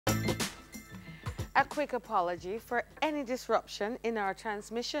A quick apology for any disruption in our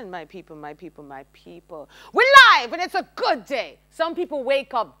transmission, my people, my people, my people. We're live and it's a good day. Some people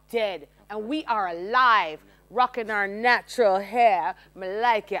wake up dead and we are alive, rocking our natural hair. I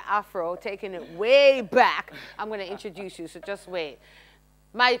like your afro, taking it way back. I'm going to introduce you, so just wait.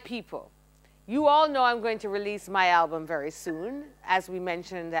 My people. You all know I'm going to release my album very soon, as we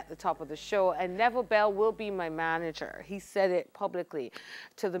mentioned at the top of the show, and Neville Bell will be my manager. He said it publicly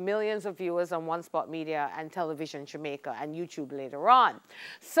to the millions of viewers on One Spot Media and Television Jamaica and YouTube later on.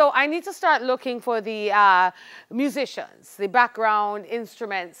 So I need to start looking for the musicians, the background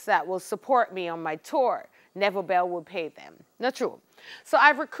instruments that will support me on my tour. Neville Bell will pay them. Not true. So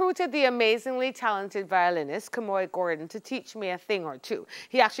I've recruited the amazingly talented violinist, Kamoy Gordon, to teach me a thing or two.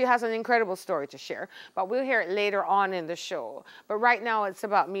 He actually has an incredible story to share, but we'll hear it later on in the show. But right now it's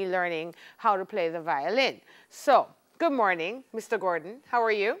about me learning how to play the violin. So, good morning, Mr. Gordon. How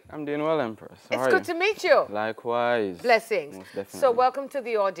are you? I'm doing well, Empress. It's good to meet you. Likewise. Blessings. Most definitely. So welcome to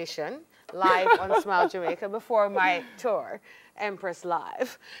the audition, live on Smile Jamaica before my tour. Empress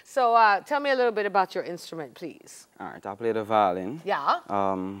Live. So tell me a little bit about your instrument, please. All right, I play the violin. Yeah?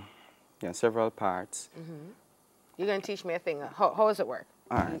 Yeah, several parts. You're going to teach me a thing. How does it work?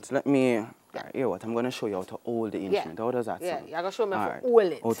 All right, so let me, all right, here what, I'm going to show you how to hold the instrument. How does that sound? Yeah, you're going to show me all how right. to hold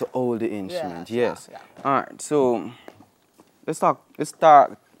it. How to hold the instrument, Yeah, yes. yeah. All right, so let's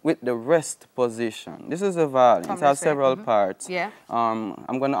start with the rest position. This is a violin. It has several parts. Yeah.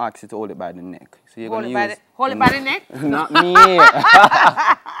 I'm going to ask you to hold it by the neck. So you're going to use... Hold it by the neck? Not me.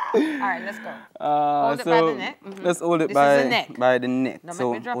 All right, let's go. Hold it by the neck. Let's hold it This by is the neck. By the neck. Now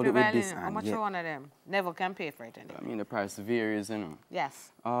So make me drop hold your it with violin. this hand. How much for one of them? Neville can pay for it. I mean, the price varies, you know.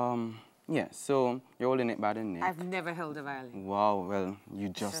 Yes. Yeah, so you're holding it by the neck. I've never held a violin. Wow, well, you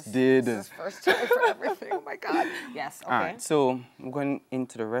just did. This is first time for everything. Oh, my God. Yes, okay. All right, so we're going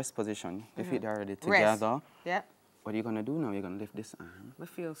into the rest position. Your feet are already together. Rest. Yep. What you're going to do now, you're going to lift this arm. It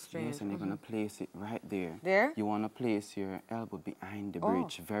feels strange. Yes, and you're going to place it right there. There? You want to place your elbow behind the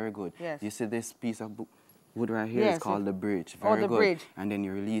bridge. Very good. Yes. You see this piece of wood right here? Yes. It's called the bridge. Very the good. bridge. And then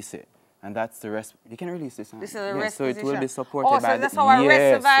you release it. And that's the rest. You can release this hand. This is the yes, rest so position. it will be supported by by so that's how I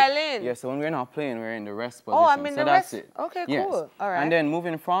rest the violin. Yes, so when we're not playing, we're in the rest position. Oh, I'm in so the that's rest. It. Okay, yes. cool. All right. And then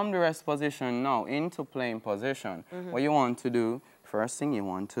moving from the rest position now into playing position, what you want to do, first thing you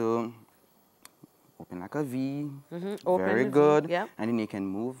want to open like a V. Very good. Yep. And then you can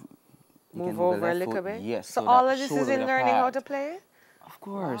move. Move over a little bit. Yes. So all of this is in learning how to play? Of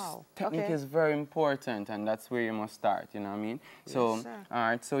course. Wow. Technique Okay. is very important, and that's where you must start, you know what I mean? So, Yes, sir. all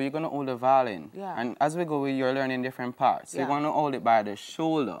right, so you're going to hold the violin. Yeah. And as we go, you're learning different parts. So Yeah. you're going to hold it by the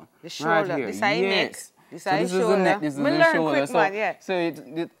shoulder. The shoulder. Right here. This is neck. Yes. This So is this is shoulder. the neck, this is Me the learn shoulder. quick, So, man, yeah. so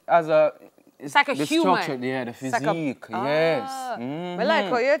it as a... It's like a the human. structure, yeah, the It's like a- physique, yes. I like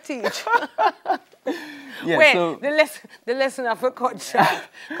how you teach. Yeah, Wait, so, the lesson of a cut shot,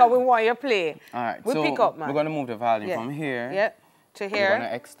 because we want you to play. all right, We so pick up, man. we're going to move the violin Yeah. from here. Yeah, to You're going to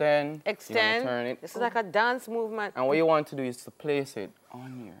here. extend. You're Extend. going to turn it. This is like a dance movement. And what you want to do is to place it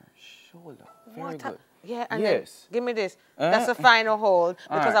on your shoulder. Very What a- good. Yeah, and Yes. then give me this. That's the final hold because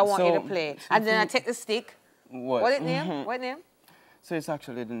Alright, I want you to so play. And then I take the stick. What? What it name? What name? So it's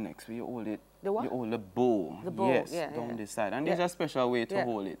actually the next where you hold it. The what? You hold the bow. The bow, Yes, yeah, down yeah. this side. And Yeah. there's a special way to Yeah.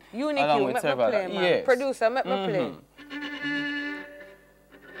 hold it. Unique, along you with make me several. play, man. Yes. Producer, make me play.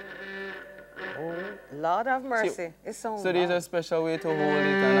 Oh, Lord have mercy. It's so So there's a special way to hold it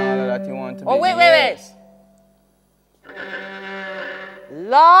and all of that you want to be. Oh, wait. Yes.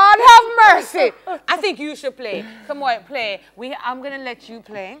 Lord have mercy. I think you should play. Come on, play. I'm going to let you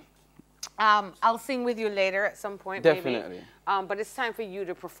play. I'll sing with you later at some point, Definitely. maybe. But it's time for you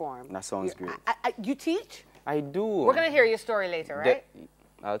to perform. That sounds great. You teach? I do. We're going to hear your story later, right?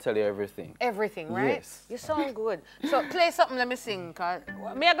 I'll tell you everything. Everything, right? Yes. You sound good. So play something, let me sing.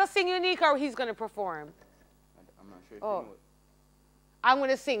 May I go sing unique or he's going to perform? I'm not sure if Oh. you know it. I'm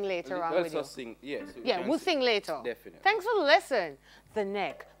going to sing later on with Let's you. just sing. Yes. Yeah, we'll sing later. Definitely. Thanks for the lesson. The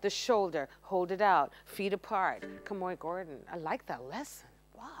neck, the shoulder, hold it out, feet apart. Kamoy Gordon. I like that lesson.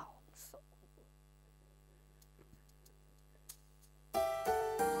 Wow. So